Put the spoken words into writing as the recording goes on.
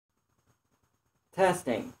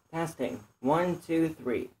Testing, testing. 1, 2,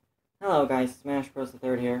 3. Hello guys, Smash Bros. The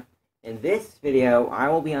Third here. In this video, I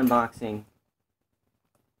will be unboxing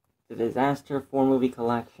the Disaster 4-movie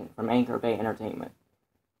collection from Anchor Bay Entertainment.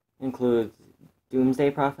 It includes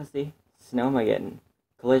Doomsday Prophecy, Snowmageddon,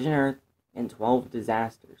 Collision Earth, and 12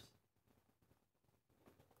 Disasters.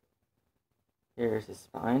 Here's his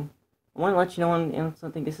spine. I want to let you know on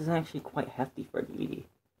something, this is actually quite hefty for a DVD.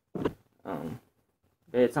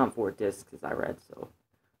 But it's on 4 discs, as I read, so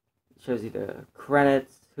it shows you the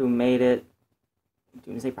credits, who made it,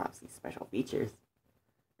 Doomsday Prophecy special features,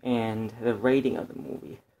 and the rating of the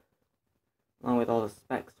movie, along with all the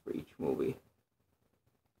specs for each movie.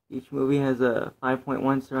 Each movie has a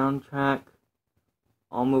 5.1 surround track.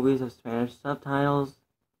 All movies have Spanish subtitles.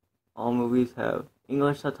 All movies have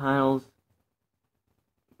English subtitles.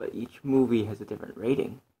 But each movie has a different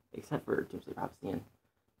rating, except for Doomsday Prophecy and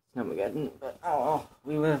Snowmageddon. But oh well,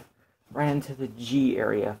 we would ran into the G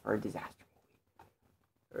area for a disaster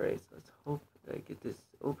movie. Alright, so let's hope that I get this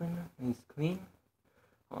open and clean.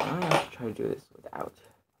 Well, I'm gonna have to try to do this without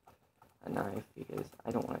a knife because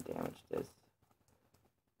I don't want to damage this.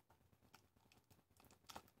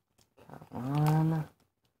 Come on.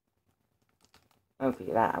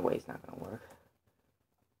 Okay, that way's not gonna work.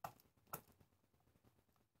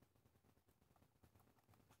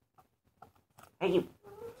 Hey, you.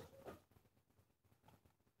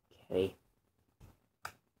 Okay.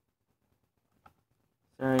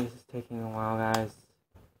 Sorry, this is taking a while, guys.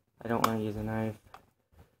 I don't want to use a knife.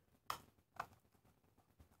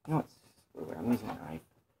 You know what? Screw it. I'm using a knife.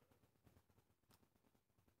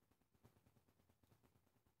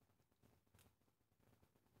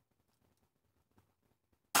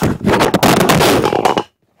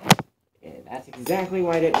 Yeah, that's exactly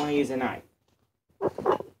why I didn't want to use a knife.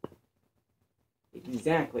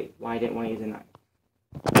 Exactly why I didn't want to use a knife.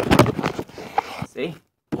 See?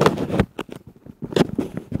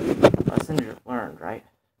 Lesson learned, right?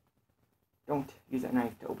 Don't use a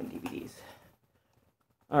knife to open DVDs.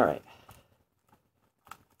 Alright.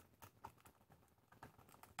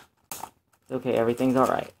 It's okay, everything's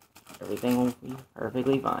alright. Everything will be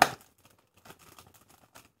perfectly fine.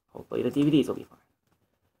 Hopefully the DVDs will be fine.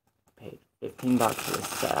 I paid $15 for this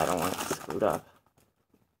set, I don't want it screwed up.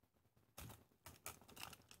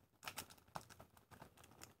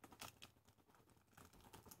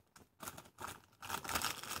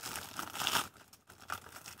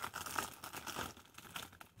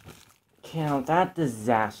 Okay, now that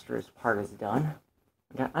disastrous part is done.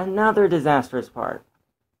 I got another disastrous part.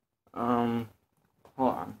 Hold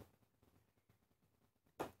on.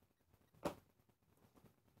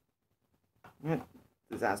 Yep.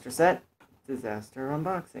 Disaster set, disaster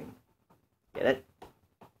unboxing. Get it?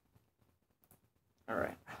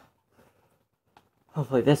 Alright.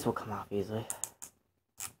 Hopefully this will come off easily.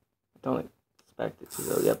 I don't expect it to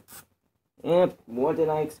though, yep. Yep, what did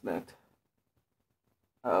I expect?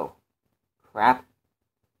 Oh. Crap.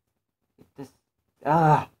 This.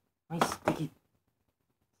 My sticky.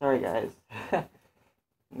 Sorry, guys.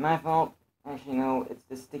 My fault. Actually, no, it's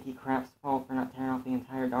the sticky crap's fault for not tearing off the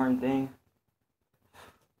entire darn thing.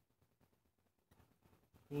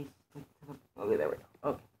 Please stick to the. Okay, there we go.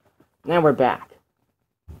 Okay. Now we're back.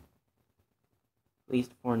 At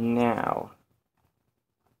least for now.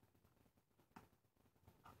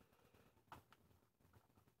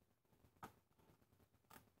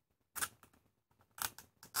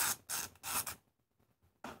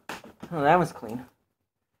 Oh, that was clean.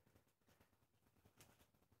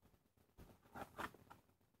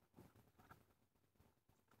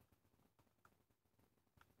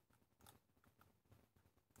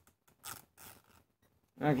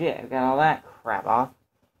 Okay, I've got all that crap off.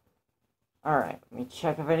 Alright, let me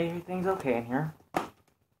check if everything's okay in here.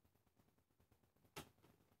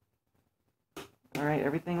 Alright,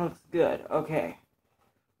 everything looks good. Okay.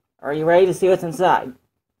 Are you ready to see what's inside?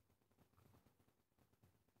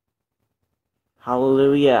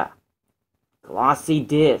 Hallelujah. Glossy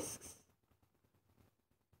discs.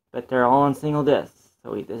 But they're all on single discs.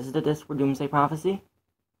 So this is the disc for Doomsday Prophecy.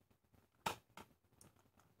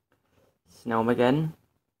 Snowmageddon.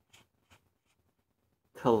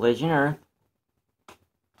 Collision Earth.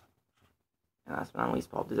 And last but not least,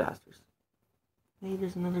 12 Disasters. Hey,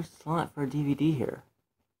 there's another slot for a DVD here.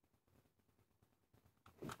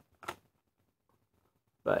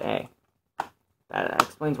 But hey, that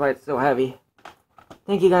explains why it's so heavy.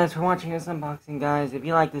 Thank you guys for watching this unboxing, guys. If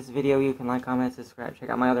you like this video, you can like, comment, subscribe. Check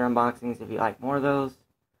out my other unboxings if you like more of those.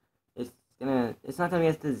 It's not gonna be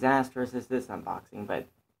as disastrous as this unboxing, but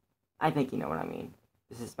I think you know what I mean.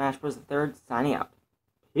 This is Smash Bros. The Third, signing out.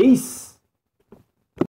 Peace!